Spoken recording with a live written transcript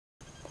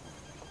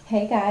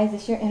Hey guys,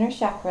 it's your inner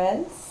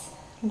chakras.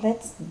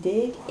 Let's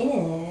dig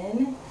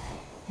in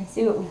and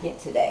see what we get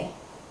today.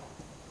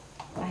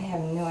 I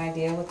have no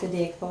idea what to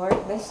dig for.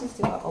 Let's just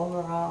do an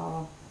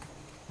overall.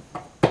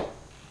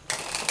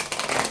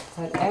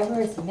 Whatever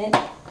is meant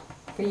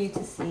for you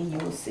to see, you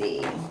will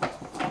see.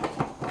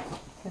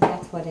 So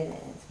that's what it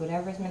is.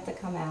 Whatever is meant to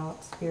come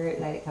out,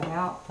 Spirit, let it come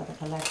out for the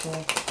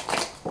collective.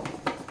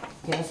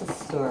 Give us a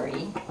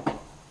story.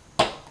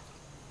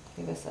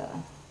 Give us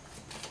a...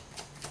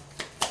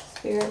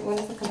 Spirit, what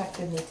does the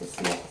collective need to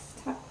see at this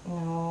time?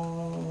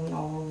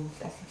 No,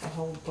 that's the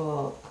whole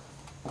book.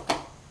 What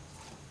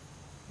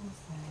was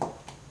that?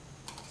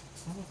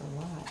 That was a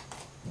lot.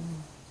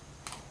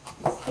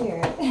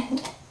 Spirit,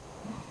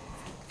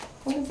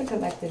 what does the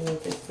collective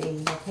need to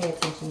see or pay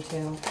attention to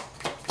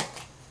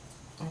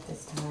at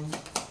this time?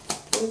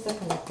 What does the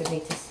collective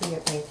need to see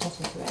or pay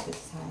attention to at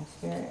this time,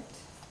 Spirit?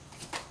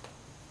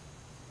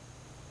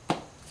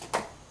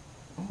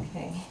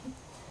 Okay,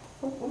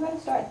 we're going to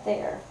start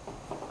there.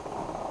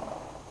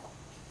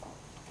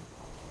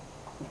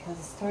 Because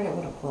it started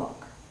with a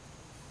book.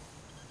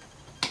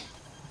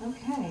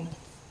 Okay,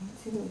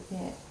 let's see what we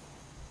get.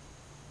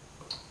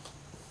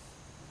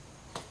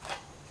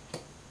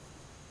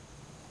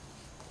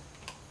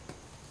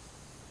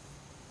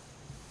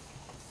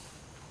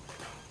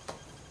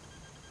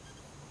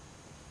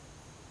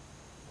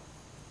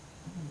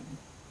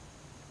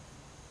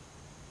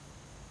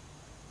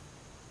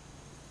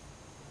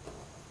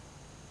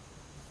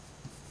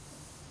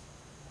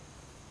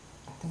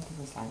 I think it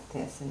was like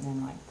this and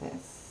then like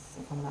this,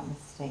 if I'm not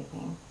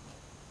mistaken.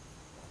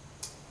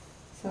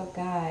 So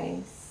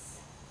guys,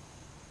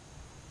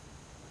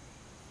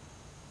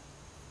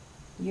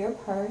 your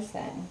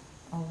person,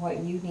 or what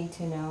you need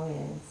to know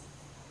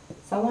is,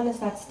 someone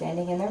is not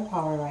standing in their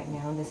power right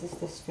now. This is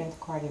the Strength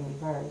card in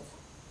reverse.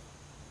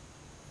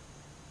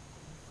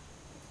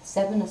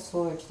 Seven of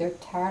Swords, they're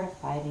tired of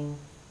fighting.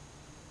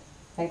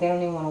 Like they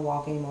don't even want to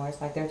walk anymore. It's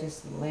like they're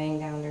just laying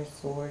down their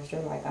swords.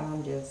 They're like,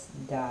 I'm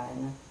just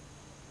done.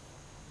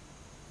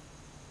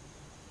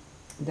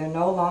 They're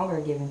no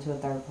longer given to a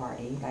third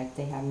party. Like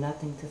they have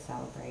nothing to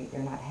celebrate.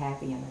 They're not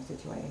happy in their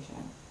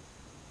situation.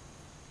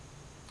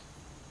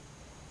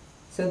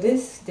 So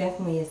this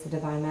definitely is the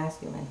Divine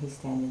Masculine. He's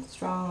standing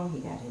strong.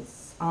 He got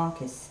his ankh,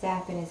 his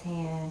staff in his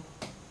hand.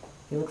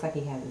 He looks like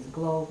he has his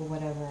globe or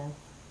whatever.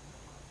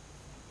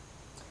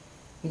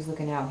 He's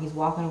looking out. He's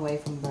walking away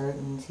from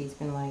burdens. He's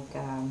been like,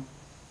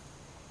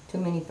 too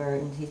many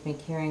burdens. He's been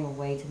carrying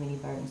away too many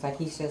burdens. Like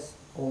he's just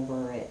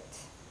over it.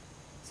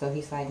 So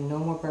he's like, no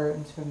more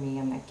burdens for me.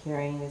 I'm not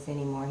carrying this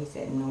anymore. He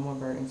said, no more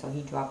burdens. So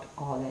he dropped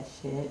all that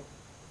shit.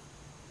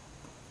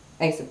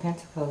 Ace of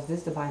Pentacles,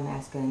 this Divine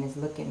Masculine is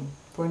looking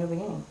for a new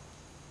beginning.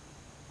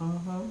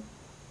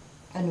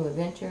 A new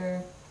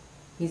adventure.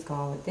 He's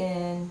gone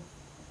within.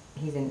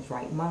 He's in his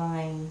right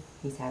mind.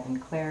 He's having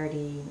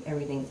clarity.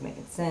 Everything's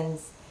making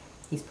sense.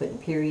 He's putting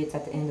periods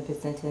at the end of his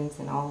sentence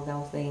and all of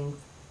those things.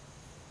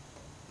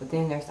 But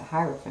then there's the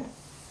Hierophant.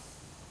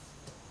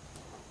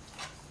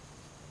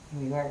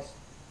 In reverse.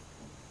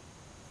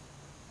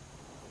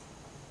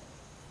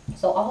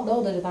 So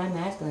although the Divine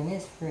Masculine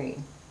is free,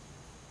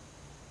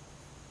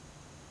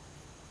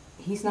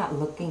 he's not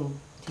looking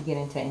to get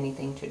into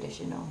anything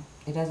traditional.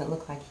 It doesn't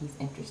look like he's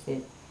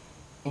interested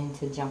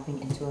into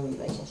jumping into a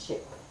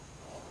relationship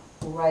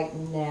right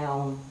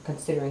now,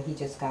 considering he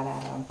just got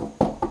out of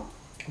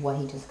what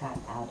he just got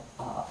out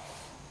of.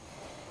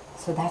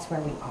 So that's where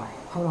we are.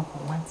 Hold on for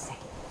 1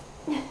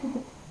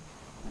 second.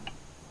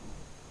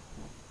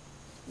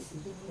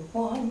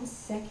 1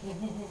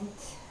 second.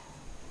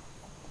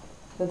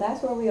 So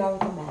that's where we are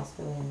with the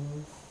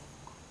masculines.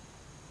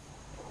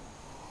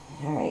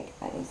 Alright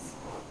guys.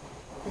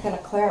 We're going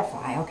to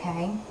clarify,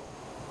 okay?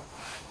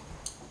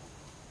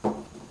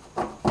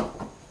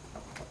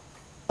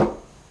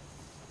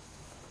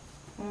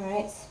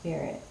 Alright,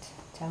 Spirit.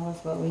 Tell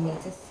us what we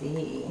need to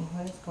see.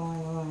 What is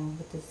going on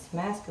with this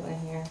masculine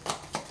here?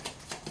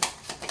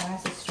 Why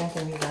is the Strength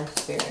in reverse,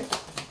 Spirit?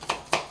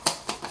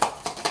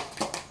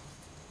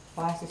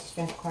 Why is the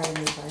Strength card in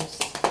reverse?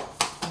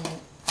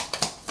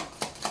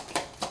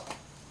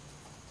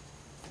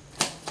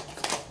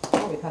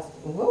 Oh, because,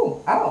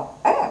 whoa,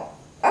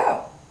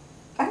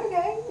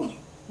 okay.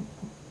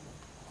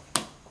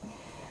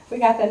 We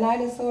got the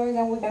Knight of Swords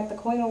and we got the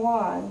Queen of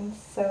Wands.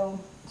 So,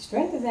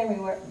 Strength is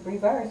in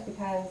reverse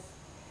because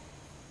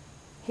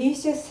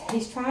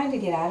he's trying to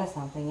get out of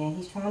something and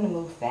he's trying to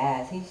move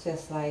fast. He's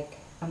just like,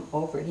 I'm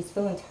over it. He's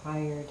feeling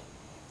tired.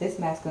 This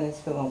masculine is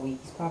feeling weak.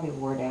 He's probably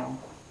wore down.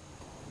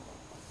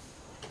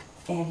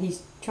 And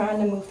he's trying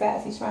to move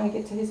fast. He's trying to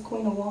get to his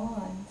Queen of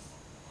Wands.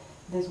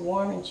 This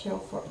warm and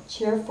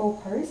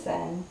cheerful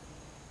person.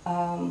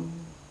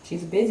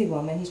 She's a busy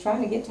woman. He's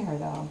trying to get to her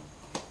though.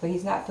 But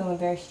he's not feeling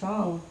very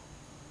strong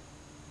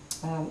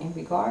in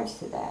regards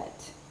to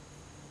that.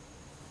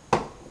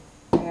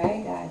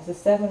 Alright guys, the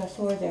Seven of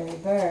Swords in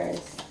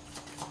reverse.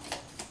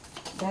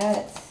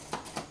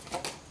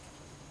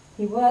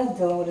 He was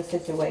dealing with a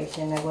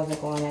situation that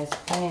wasn't going as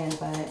planned,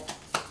 but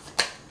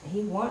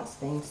he wants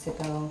things to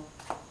go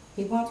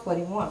He wants what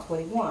he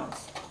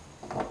wants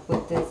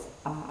with this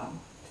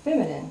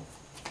feminine,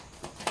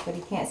 but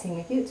he can't seem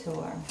to get to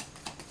her.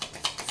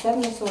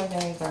 Seven of Swords in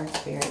reverse,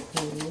 Spirit,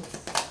 please.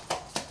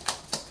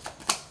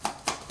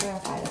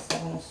 Clarify the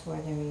Seven of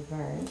Swords in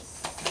reverse.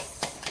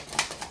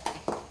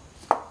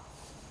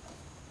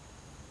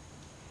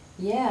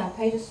 Yeah,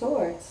 Page of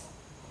Swords.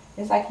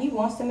 It's like he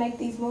wants to make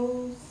these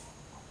moves.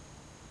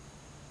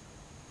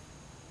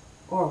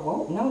 Or,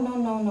 whoa,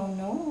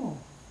 no.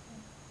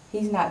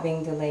 He's not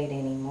being delayed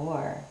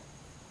anymore.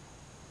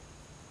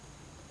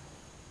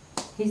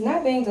 He's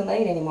not being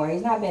delayed anymore.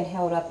 He's not being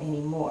held up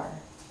anymore.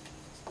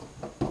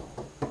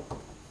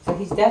 So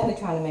he's definitely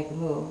trying to make a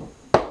move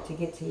to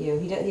get to you.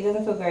 He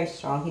doesn't feel very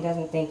strong. He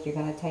doesn't think you're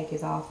going to take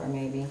his offer,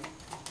 maybe.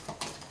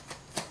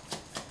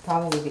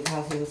 Probably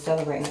because he was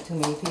celebrating with too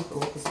many people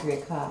with this Three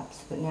of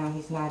Cups. But now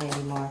he's not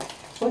anymore.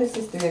 What is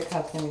this Three of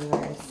Cups in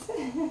reverse?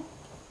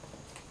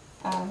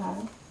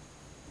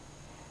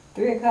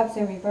 Three of Cups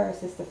in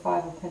reverse is the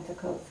Five of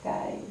Pentacles,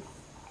 guys.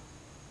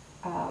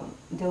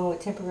 Dealing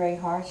with temporary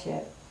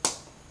hardship.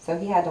 So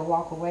he had to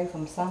walk away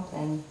from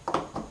something.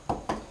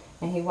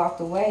 And he walked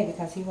away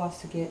because he wants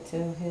to get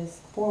to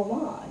his Four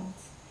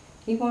Wands.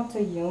 He wants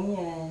a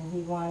union.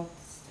 He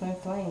wants twin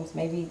flames.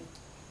 Maybe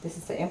this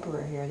is the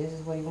Emperor here. This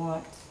is what he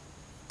wants.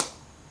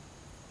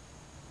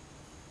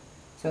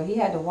 So he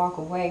had to walk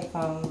away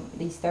from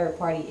these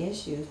third-party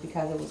issues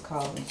because it was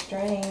causing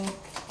strain.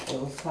 It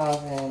was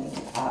causing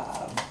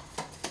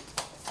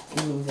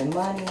losing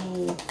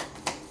money.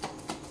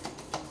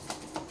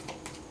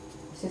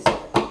 It's just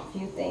a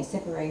few things.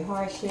 Temporary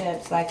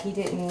hardships. Like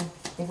it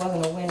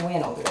wasn't a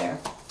win-win over there.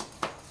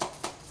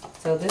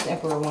 So this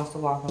Emperor wants to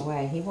walk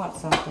away. He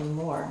wants something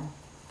more.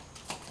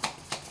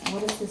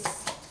 What is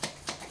this?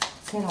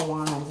 Ten of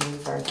Wands in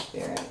reverse,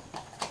 Spirit.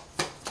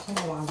 Ten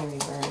of Wands in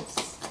reverse.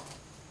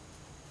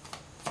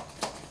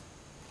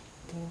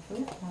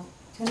 No.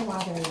 Ten of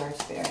Wands in reverse,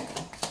 Spirit.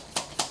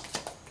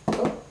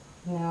 Oh,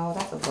 no,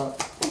 that's a book.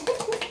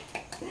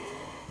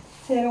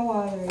 Ten of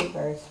Wands in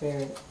reverse,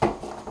 Spirit.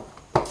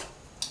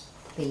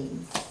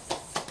 Please.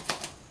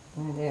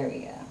 And there we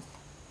go.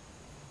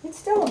 It's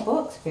still a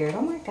book, Spirit.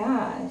 Oh my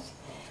gosh.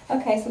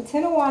 Okay, so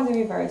Ten of Wands in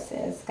reverse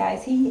is,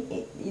 guys,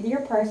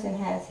 your person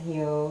has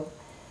healed.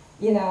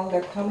 You know,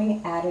 they're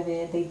coming out of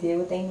it. They did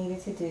what they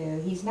needed to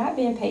do. He's not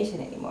being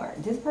patient anymore.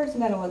 This person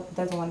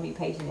doesn't want to be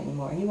patient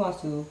anymore. He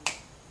wants to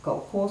go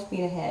full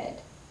speed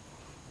ahead.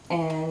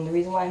 And the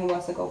reason why he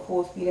wants to go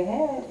full speed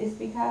ahead is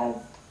because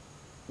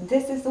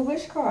this is the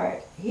Wish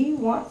card. He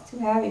wants to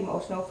have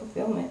emotional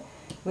fulfillment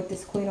with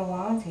this Queen of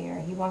Wands here.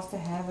 He wants to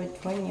have a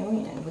twin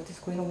union with this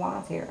Queen of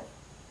Wands here.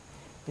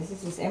 This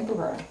is his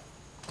Emperor.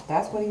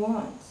 That's what he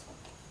wants.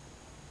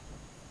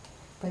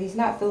 But he's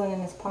not feeling in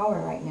his power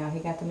right now. He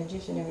got the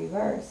Magician in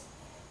reverse.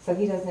 So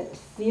he doesn't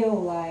feel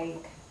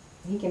like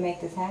he can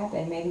make this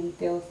happen. Maybe he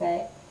feels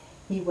that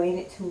he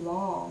waited too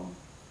long.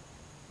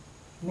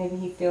 Maybe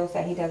he feels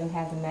that he doesn't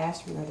have the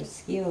mastery or the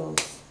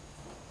skills,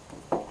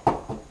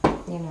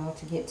 you know,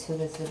 to get to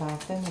this Divine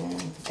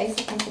Feminine. Ace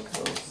of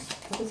Pentacles.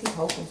 What is he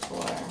hoping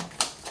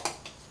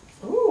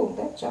for? Ooh,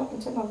 that jumped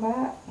into my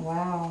lap.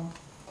 Wow.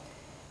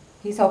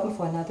 He's hoping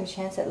for another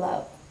chance at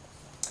love.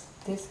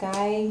 This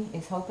guy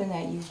is hoping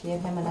that you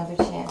give him another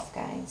chance,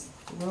 guys.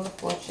 Wheel of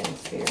Fortune,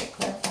 Spirit.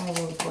 Clarify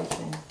Wheel of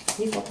Fortune.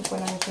 He's looking for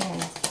another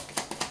chance.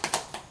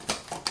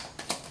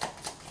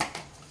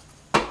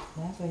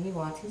 That's what he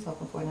wants. He's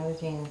hoping for another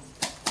chance.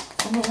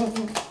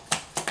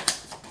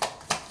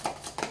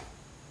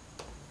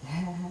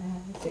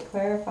 To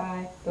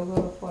clarify the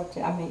Wheel of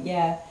Fortune. I mean,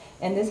 yeah.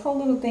 And this whole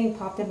little thing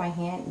popped in my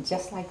hand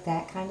just like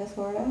that, kind of,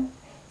 sort of.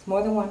 It's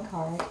more than one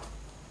card.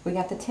 We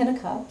got the Ten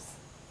of Cups.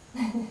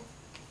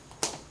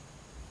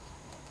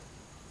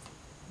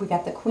 We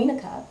got the Queen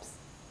of Cups.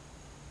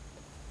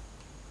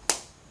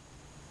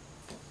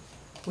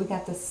 We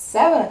got the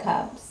Seven of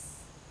Cups.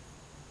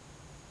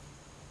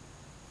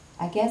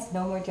 I guess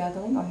no more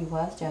juggling, or he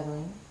was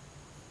juggling,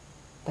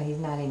 but he's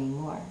not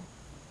anymore.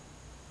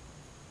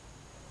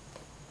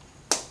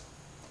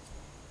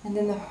 And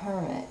then the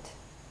Hermit.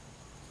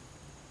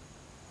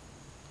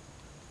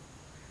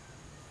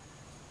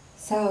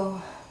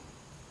 So,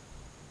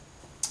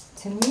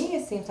 to me,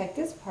 it seems like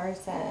this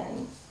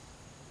person,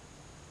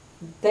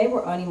 they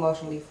were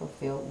unemotionally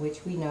fulfilled,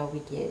 which we know we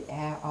get.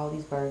 All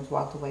these burdens,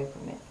 walked away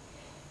from it.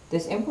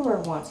 This Emperor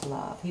wants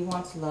love. He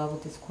wants love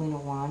with this Queen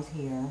of Wands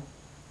here.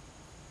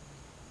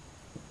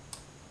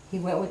 He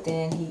went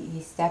within.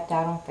 He stepped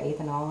out on faith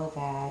and all of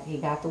that. He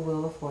got the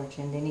Wheel of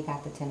Fortune. Then he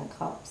got the Ten of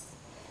Cups.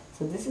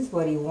 So this is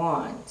what he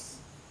wants.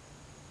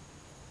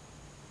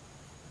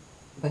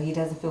 But he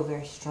doesn't feel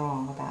very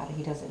strong about it.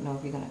 He doesn't know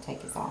if you're going to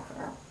take his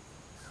offer.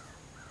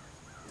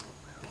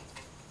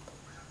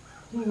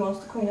 He wants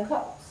the Queen of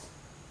Cups.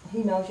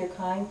 He knows you're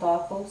kind,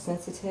 thoughtful,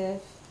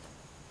 sensitive.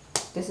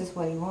 This is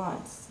what he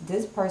wants.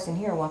 This person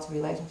here wants a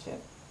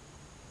relationship.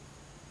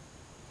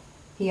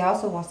 He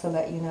also wants to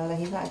let you know that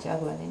he's not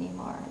juggling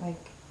anymore. Like,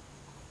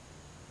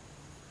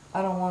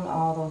 I don't want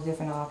all those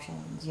different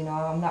options. You know,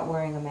 I'm not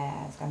wearing a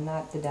mask. I'm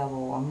not the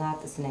devil. I'm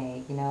not the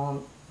snake. You know,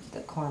 I'm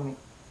the karmic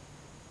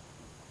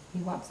He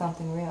wants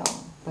something real,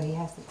 but he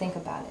has to think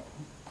about it.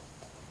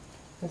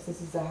 Because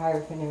this is the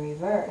Hierophant in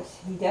reverse.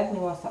 He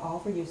definitely wants to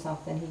offer you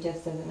something. He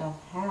just doesn't know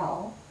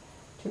how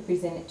to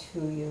present it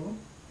to you.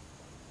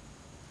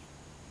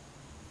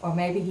 Or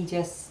maybe he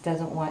just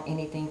doesn't want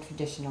anything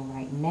traditional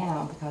right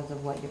now because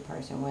of what your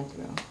person went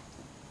through.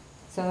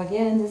 So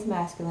again, this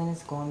masculine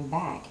is going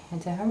back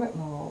into hermit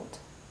mode.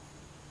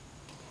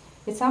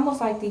 It's almost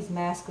like these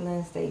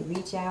masculines, they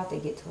reach out, they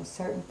get to a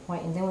certain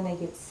point, and then when they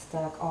get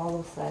stuck, all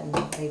of a sudden,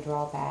 they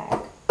draw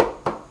back.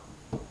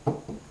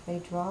 They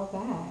draw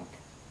back.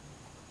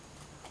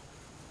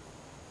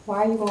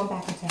 Why are you going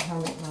back into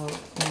hermit mode,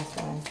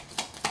 masculine?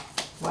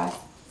 What?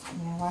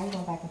 Yeah, why are you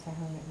going back into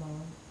hermit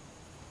mode?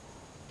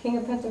 King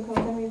of Pentacles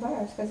in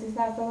reverse, because he's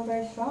not feeling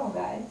very strong,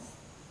 guys.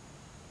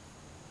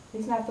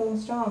 He's not feeling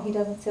strong. He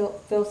doesn't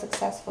feel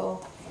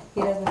successful.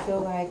 He doesn't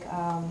feel like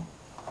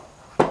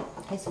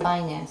his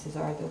finances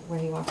are where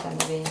he wants them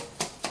to be.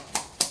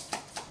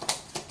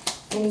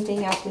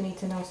 Anything else we need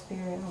to know,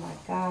 Spirit? Oh my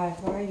gosh,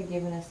 why are you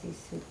giving us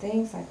these two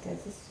things like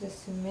this? This is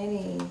just too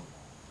many.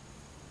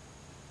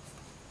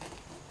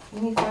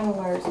 Give me final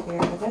words,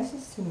 Spirit, but that's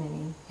just too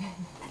many.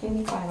 Give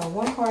me final,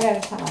 one card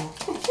at a time.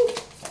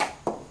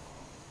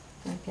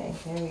 Okay,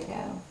 there we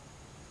go.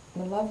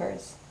 The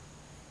Lovers.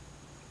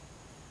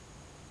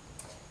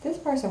 This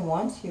person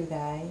wants you,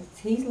 guys.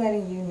 He's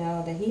letting you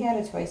know that he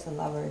had a choice of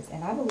lovers,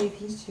 and I believe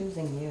he's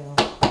choosing you.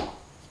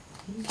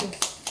 He's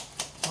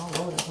just all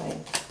over the place.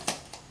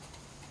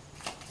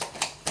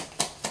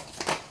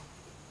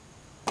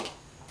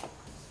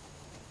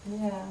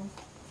 Yeah.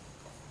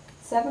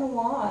 7 of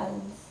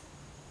Wands.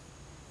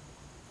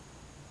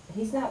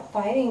 He's not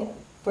fighting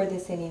for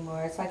this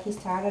anymore. It's like he's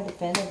tired of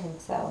defending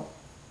himself.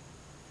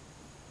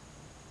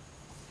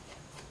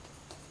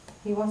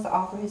 He wants to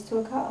offer his 2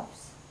 of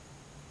Cups.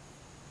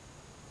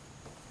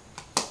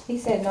 He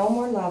said, no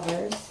more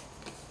lovers.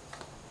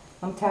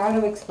 I'm tired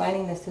of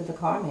explaining this to the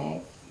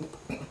karmic.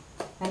 And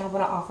I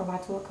want to offer my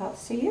 2 of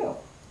Cups to you.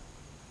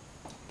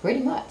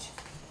 Pretty much.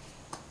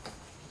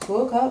 2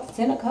 of Cups,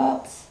 10 of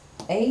Cups,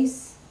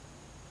 Ace.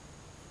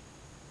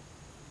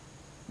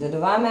 The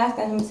Divine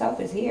Masculine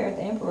himself is here,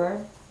 the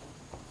Emperor.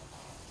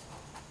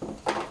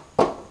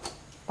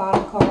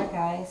 Bottom card,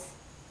 guys.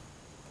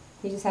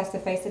 He just has to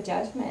face the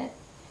judgment.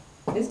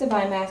 This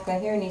Divine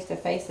Masculine here needs to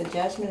face the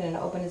judgment and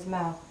open his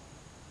mouth.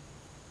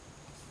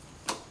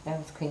 That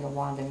was King of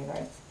Wands in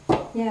reverse.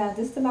 Yeah,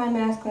 this Divine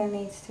Masculine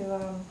needs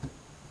to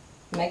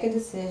make a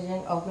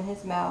decision, open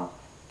his mouth,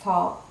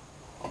 talk,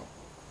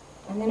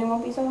 and then it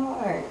won't be so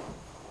hard.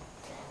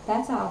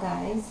 That's all,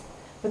 guys.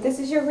 But this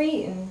is your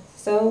reading.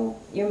 So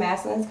your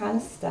masculine's kind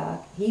of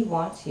stuck. He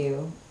wants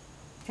you.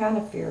 Kind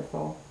of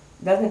fearful.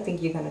 Doesn't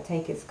think you're going to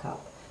take his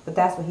cup. But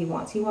that's what he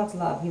wants. He wants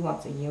love. He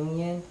wants a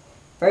union.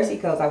 First he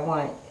goes, I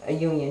want a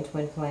union,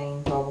 twin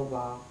flame, blah,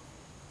 blah,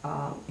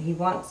 blah. He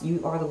wants,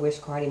 you are the wish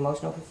card,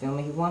 emotional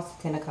fulfillment. He wants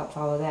the 10 of Cups,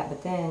 all of that.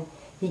 But then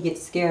he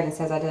gets scared and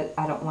says, I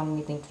don't want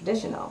anything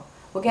traditional.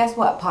 Well, guess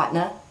what,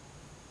 partner?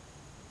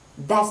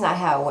 That's not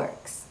how it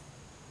works.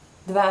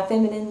 Divine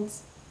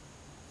Feminines,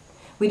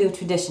 we do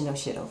traditional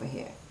shit over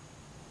here.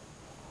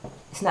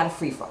 It's not a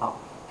free-for-all.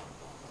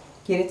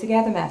 Get it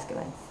together,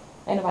 masculines.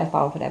 Ain't nobody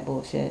falling for that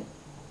bullshit.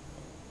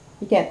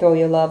 You can't throw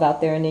your love out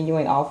there and then you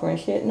ain't offering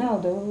shit. No,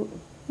 dude.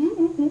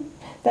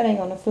 That ain't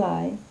gonna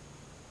fly.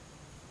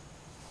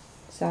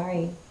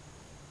 Sorry.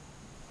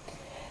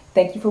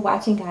 Thank you for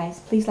watching, guys.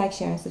 Please like,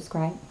 share, and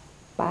subscribe.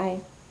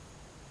 Bye.